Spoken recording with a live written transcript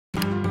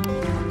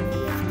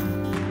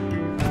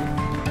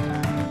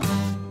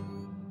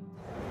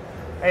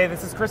Hey,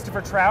 this is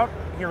Christopher Trout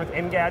here with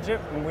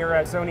Engadget, and we're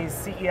at Sony's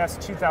CES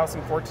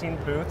 2014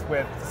 booth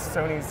with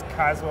Sony's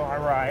Kazuo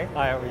Hirai.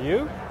 Hi, how are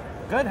you?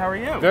 Good, how are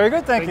you? Very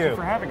good, thank you. Thank you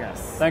for having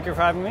us. Thank you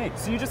for having me.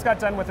 So you just got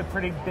done with a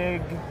pretty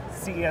big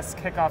CES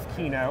kickoff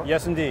keynote.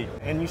 Yes, indeed.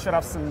 And you showed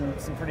off some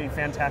pretty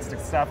fantastic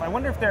stuff. I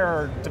wonder if there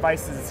are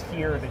devices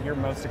here that you're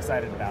most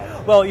excited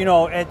about. Well, you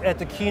know, at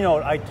the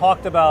keynote, I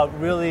talked about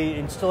really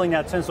instilling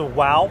that sense of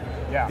wow,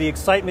 the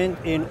excitement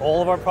in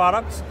all of our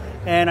products.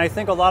 And I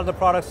think a lot of the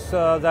products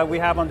that we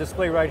have on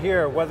display right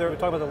here, whether we're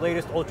talking about the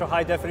latest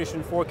ultra-high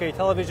definition 4K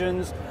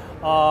televisions,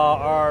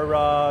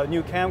 our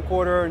new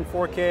camcorder in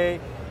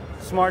 4K,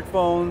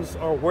 smartphones,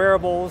 or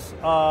wearables,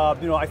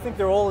 you know, I think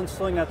they're all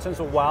instilling that sense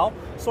of wow.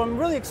 So I'm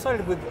really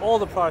excited with all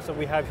the products that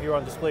we have here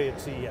on display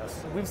at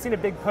CES. We've seen a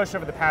big push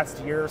over the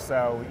past year or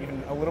so,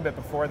 even a little bit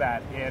before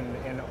that,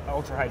 in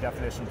ultra-high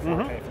definition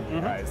 4K from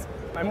you guys.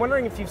 I'm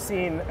wondering if you've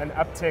seen an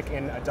uptick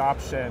in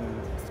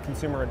adoption,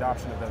 consumer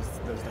adoption of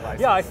those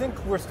devices. Yeah, I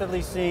think we're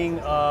steadily seeing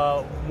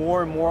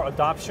more and more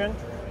adoption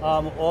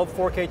of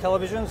 4K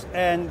televisions,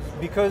 and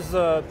because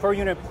per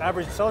unit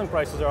average selling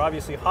prices are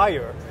obviously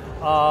higher,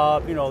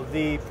 you know,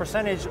 the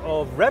percentage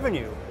of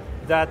revenue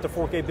that the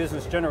 4K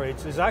business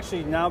generates is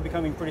actually now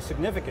becoming pretty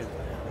significant,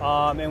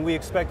 and we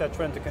expect that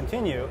trend to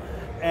continue.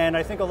 And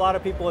I think a lot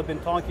of people have been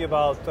talking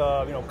about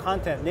you know,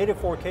 content, native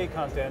 4K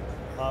content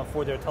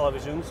for their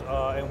televisions,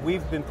 and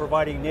we've been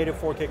providing native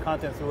 4K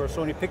content through our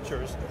Sony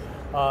Pictures.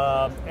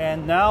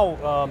 And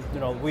now, you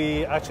know,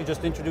 we actually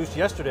just introduced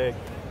yesterday,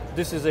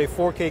 this is a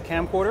 4K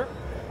camcorder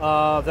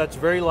that's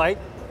very light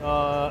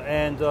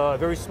and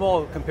very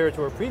small compared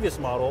to our previous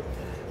model.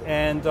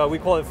 And we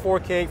call it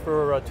 4K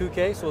for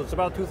 2K, so it's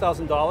about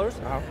 $2,000.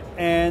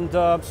 And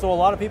so a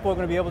lot of people are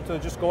going to be able to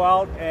just go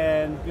out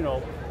and, you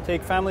know,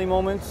 take family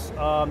moments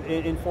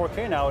in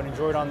 4K now and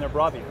enjoy it on their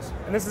Bravias.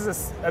 And this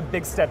is a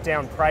big step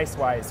down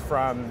price-wise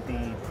from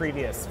the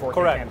previous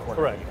 4K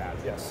camcorder that you had.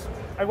 Yes.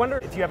 I wonder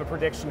if you have a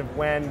prediction of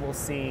when we'll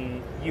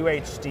see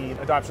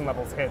UHD adoption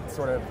levels hit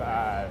sort of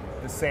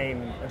the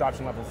same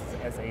adoption levels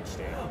as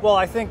HD. Well,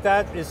 I think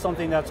that is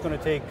something that's going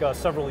to take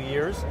several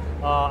years.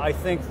 I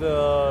think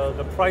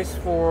the price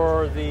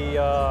for the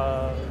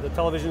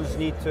televisions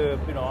need to,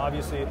 you know,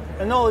 obviously,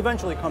 and they'll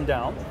eventually come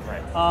down.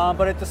 Right.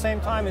 But at the same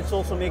time, it's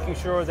also making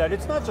sure that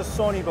it's not just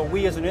Sony, but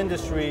we as an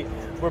industry,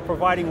 we're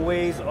providing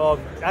ways of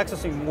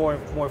accessing more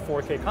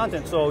 4K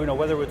content. So, you know,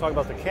 whether we're talking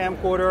about the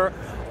camcorder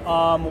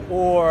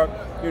or,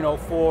 you know,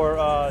 for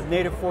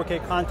native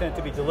 4K content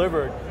to be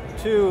delivered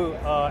to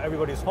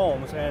everybody's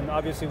homes. And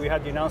obviously we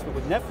had the announcement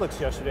with Netflix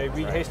yesterday.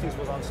 Reed Hastings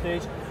was on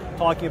stage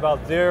talking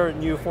about their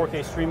new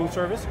 4K streaming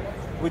service,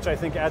 which I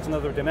think adds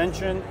another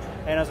dimension.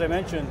 And as I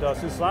mentioned,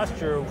 since last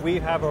year, we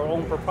have our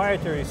own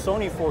proprietary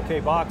Sony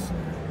 4K box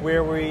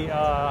where we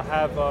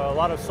have a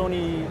lot of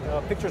Sony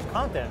Pictures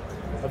content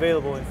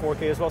available in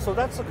 4K as well. So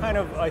that's the kind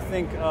of, I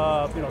think,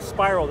 you know,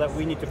 spiral that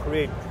we need to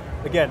create.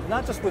 Again,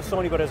 not just with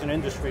Sony, but as an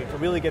industry, to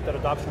really get that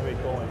adoption rate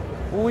going.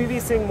 Will we be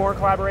seeing more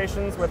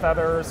collaborations with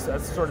other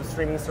sort of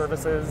streaming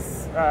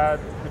services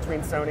between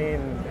Sony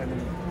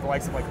and the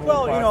likes of like Hulu?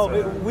 Well, you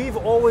know, we've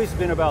always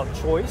been about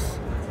choice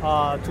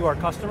to our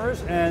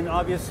customers, and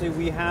obviously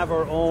we have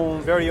our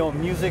own, very own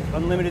music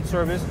unlimited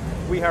service.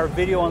 We have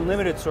video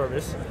unlimited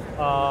service.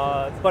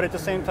 But at the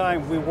same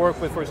time, we work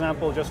with, for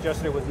example, just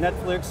yesterday with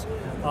Netflix,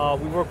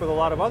 we work with a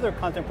lot of other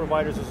content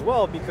providers as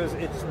well, because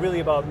it's really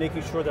about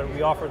making sure that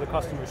we offer the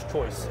customers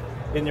choice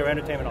in their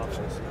entertainment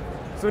options.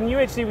 So in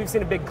UHD, we've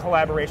seen a big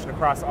collaboration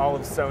across all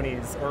of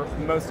Sony's, or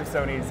most of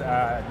Sony's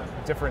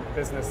different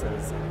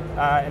businesses.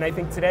 And I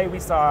think today we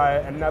saw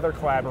another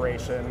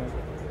collaboration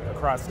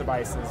across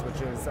devices, which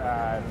is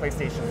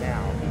PlayStation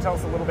Now. Can you tell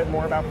us a little bit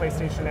more about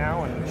PlayStation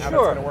Now and how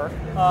that's going to work?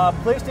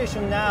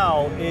 PlayStation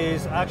Now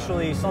is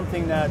actually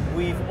something that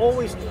we've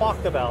always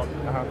talked about,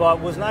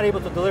 but was not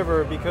able to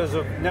deliver because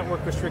of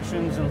network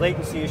restrictions and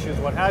latency issues,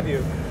 what have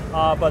you.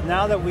 But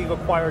now that we've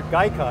acquired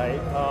Gaikai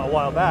a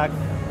while back,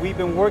 we've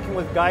been working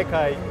with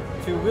Gaikai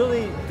to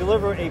really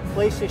deliver a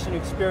PlayStation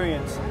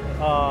experience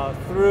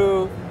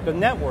through the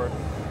network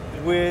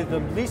with the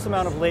least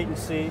amount of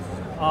latency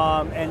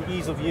and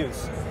ease of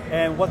use.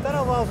 And what that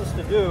allows us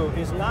to do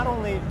is not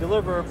only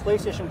deliver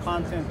PlayStation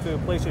content to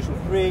PlayStation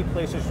 3,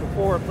 PlayStation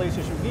 4,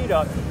 PlayStation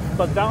Vita,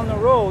 but down the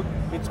road,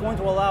 it's going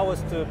to allow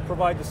us to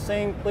provide the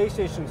same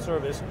PlayStation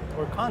service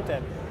or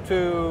content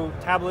to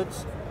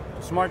tablets,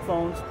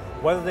 smartphones,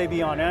 whether they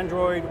be on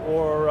Android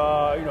or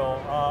you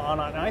know, on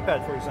an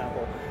iPad, for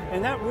example.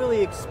 And that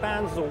really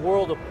expands the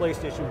world of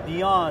PlayStation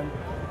beyond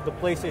the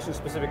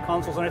PlayStation-specific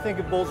consoles, and I think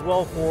it bodes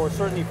well for,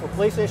 certainly for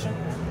PlayStation,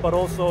 but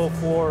also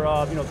for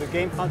you know, the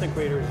game content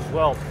creators as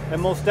well,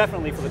 and most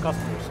definitely for the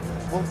customers.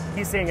 We'll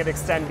be seeing it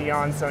extend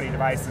beyond Sony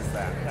devices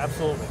then.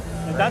 Absolutely,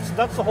 and that's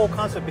the whole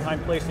concept behind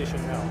PlayStation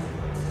Now.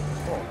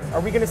 Cool. Are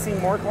we going to see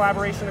more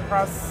collaboration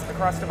across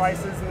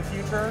devices in the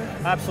future?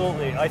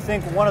 Absolutely. I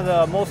think one of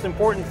the most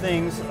important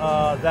things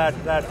that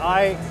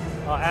I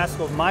ask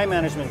of my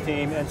management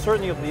team, and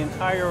certainly of the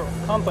entire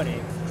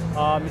company,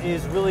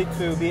 is really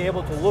to be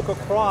able to look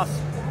across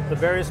the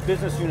various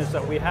business units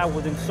that we have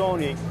within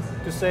Sony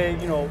to say,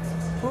 you know,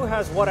 who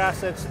has what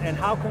assets and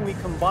how can we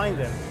combine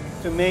them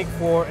to make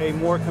for a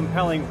more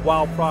compelling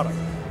wow product.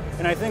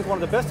 And I think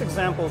one of the best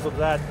examples of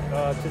that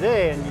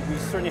today, and we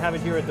certainly have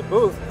it here at the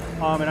booth,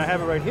 and I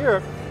have it right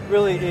here,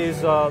 really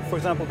is, for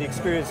example, the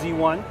Xperia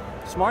Z1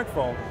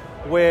 smartphone,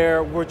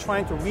 where we're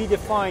trying to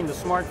redefine the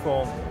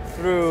smartphone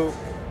through,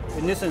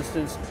 in this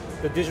instance,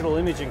 the digital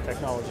imaging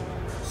technology.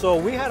 So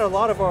we had a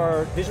lot of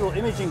our digital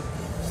imaging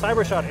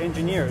CyberShot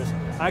engineers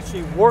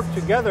actually work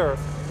together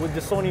with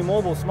the Sony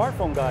mobile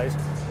smartphone guys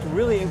to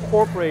really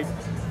incorporate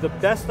the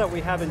best that we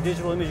have in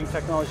digital imaging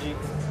technology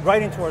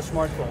right into our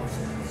smartphones.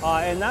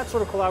 And that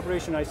sort of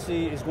collaboration I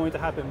see is going to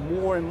happen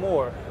more and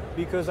more,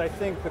 because I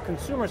think the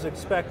consumers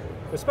expect,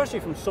 especially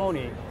from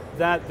Sony,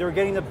 that they're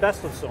getting the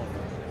best of Sony.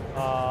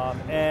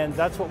 And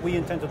that's what we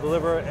intend to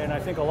deliver, and I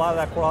think a lot of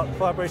that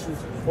collaboration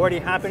is already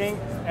happening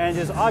and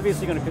is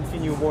obviously going to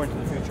continue more into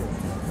the future.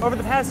 Over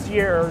the past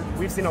year,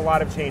 we've seen a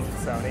lot of change at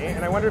Sony,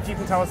 and I wonder if you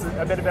can tell us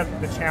a bit about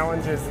the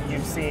challenges that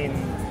you've seen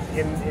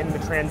in the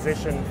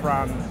transition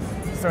from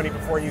Sony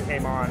before you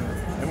came on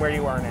and where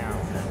you are now.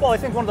 Well, I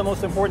think one of the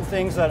most important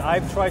things that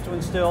I've tried to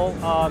instill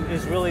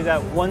is really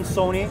that one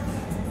Sony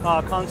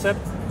concept,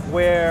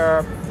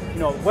 where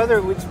whether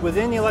it's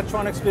within the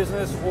electronics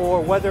business or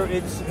whether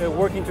it's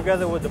working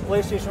together with the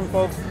PlayStation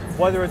folks,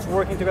 whether it's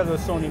working together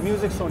with Sony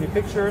Music, Sony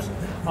Pictures,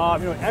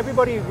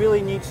 everybody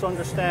really needs to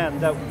understand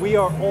that we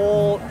are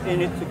all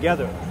in it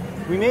together.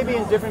 We may be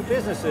in different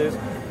businesses,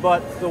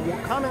 but the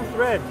common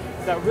thread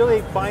that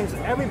really binds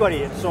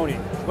everybody at Sony,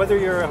 whether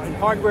you're in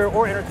hardware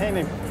or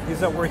entertainment, is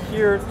that we're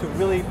here to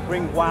really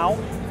bring wow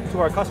to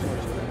our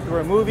customers through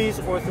our movies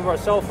or through our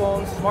cell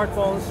phones,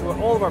 smartphones, through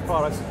all of our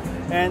products.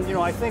 And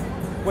I think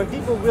when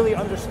people really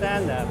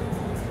understand that,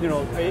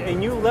 a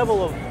new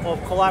level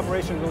of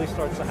collaboration really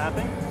starts to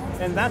happen.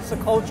 And that's the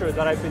culture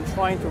that I've been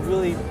trying to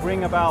really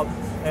bring about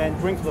and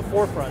bring to the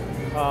forefront,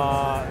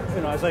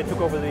 as I took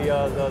over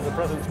the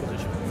president's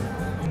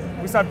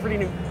position. We saw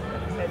pretty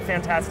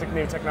fantastic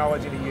new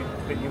technology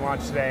that you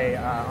launched today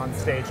on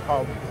stage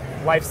called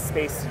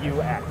LifeSpace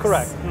UX.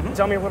 Correct. Mm-hmm.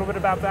 Tell me a little bit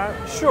about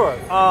that. Sure.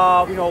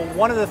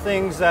 One of the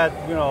things that,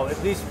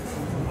 at least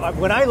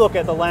when I look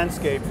at the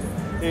landscape,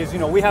 is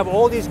we have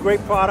all these great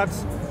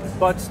products,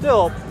 but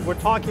still we're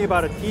talking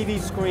about a TV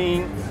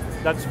screen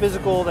that's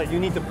physical, that you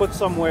need to put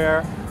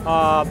somewhere,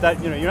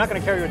 that you're not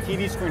going to carry your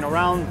TV screen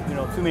around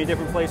too many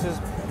different places.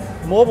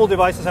 Mobile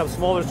devices have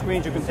smaller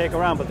screens you can take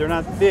around, but they're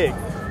not big.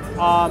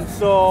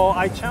 So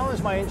I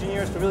challenge my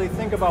engineers to really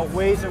think about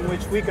ways in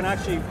which we can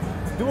actually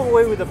do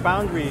away with the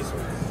boundaries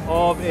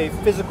of a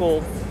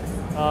physical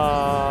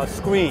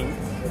screen,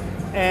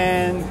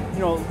 and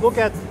look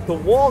at the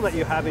wall that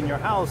you have in your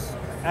house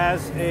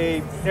as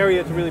an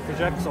area to really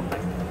project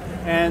something.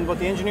 And what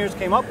the engineers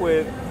came up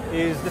with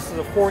is this is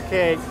a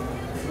 4K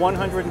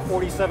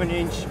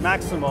 147-inch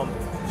maximum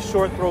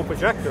short throw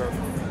projector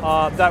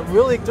that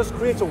really just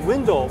creates a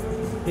window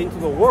into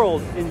the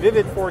world in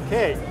vivid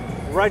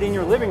 4K right in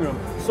your living room.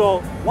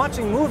 So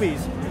watching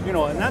movies,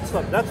 and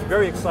that's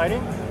very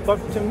exciting. But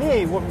to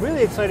me, what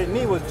really excited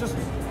me was just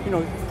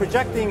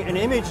projecting an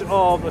image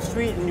of a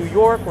street in New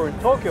York or in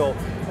Tokyo,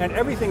 and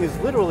everything is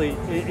literally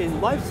in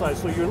life size.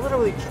 So you're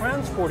literally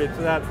transported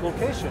to that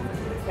location.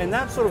 And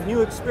that sort of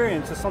new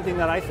experience is something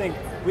that I think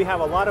we have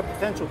a lot of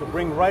potential to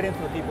bring right into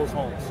the people's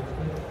homes.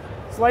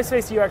 So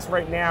LifeSpace UX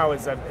right now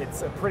it's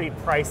a pretty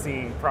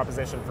pricey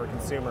proposition for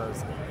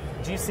consumers.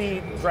 Do you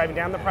see driving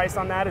down the price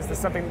on that? Is this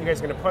something that you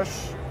guys are going to push?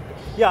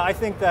 Yeah, I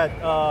think that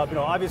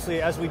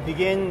obviously as we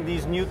begin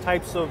these new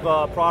types of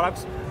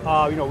products,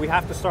 we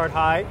have to start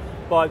high.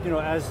 But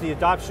as the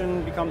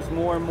adoption becomes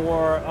more and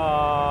more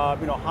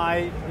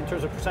high in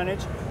terms of percentage,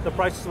 the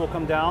prices will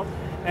come down.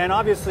 And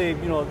obviously,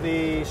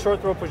 the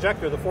short throw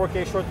projector, the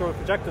 4K short throw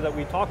projector that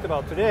we talked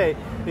about today,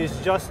 is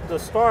just the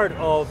start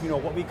of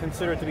what we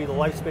consider to be the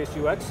LifeSpace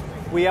UX.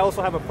 We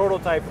also have a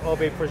prototype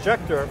of a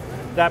projector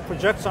that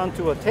projects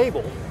onto a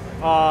table,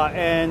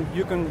 and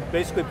you can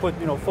basically put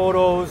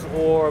photos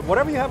or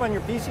whatever you have on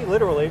your PC,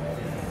 literally,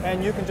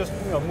 and you can just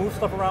move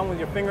stuff around with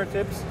your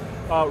fingertips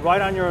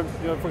right on your,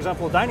 for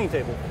example, dining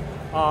table.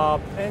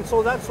 And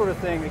so that sort of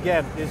thing,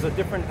 again, is a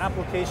different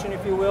application,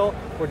 if you will,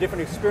 or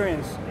different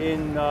experience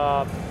in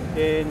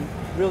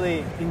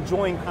really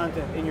enjoying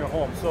content in your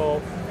home.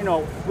 So,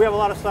 we have a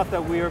lot of stuff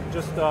that we're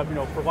just,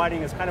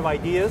 providing as kind of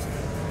ideas,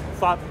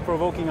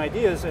 thought-provoking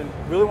ideas, and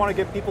really want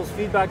to get people's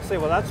feedback to say,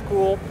 well, that's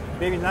cool,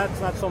 maybe that's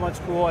not so much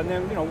cool, and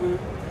then, we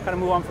kind of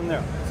move on from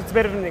there. So it's a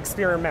bit of an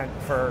experiment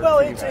for. Well,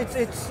 for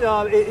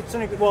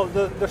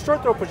the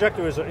short throw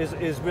projector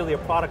is really a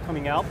product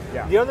coming out.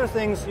 Yeah. The other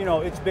things,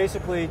 it's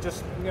basically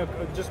just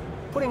just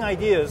putting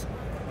ideas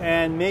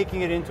and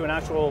making it into an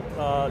actual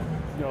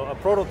a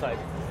prototype,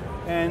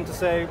 and to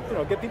say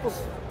get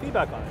people's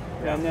feedback on it.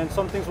 Yeah. And then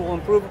some things will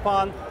improve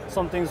upon,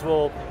 some things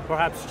will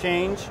perhaps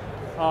change.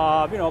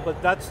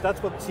 But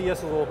that's what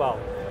CES is all about.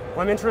 Well,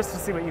 I'm interested to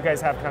see what you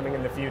guys have coming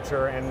in the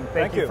future, and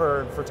thank you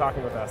for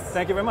talking with us.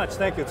 Thank you very much.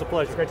 Thank you. It's a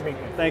pleasure. It's great to meet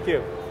you. Thank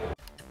you.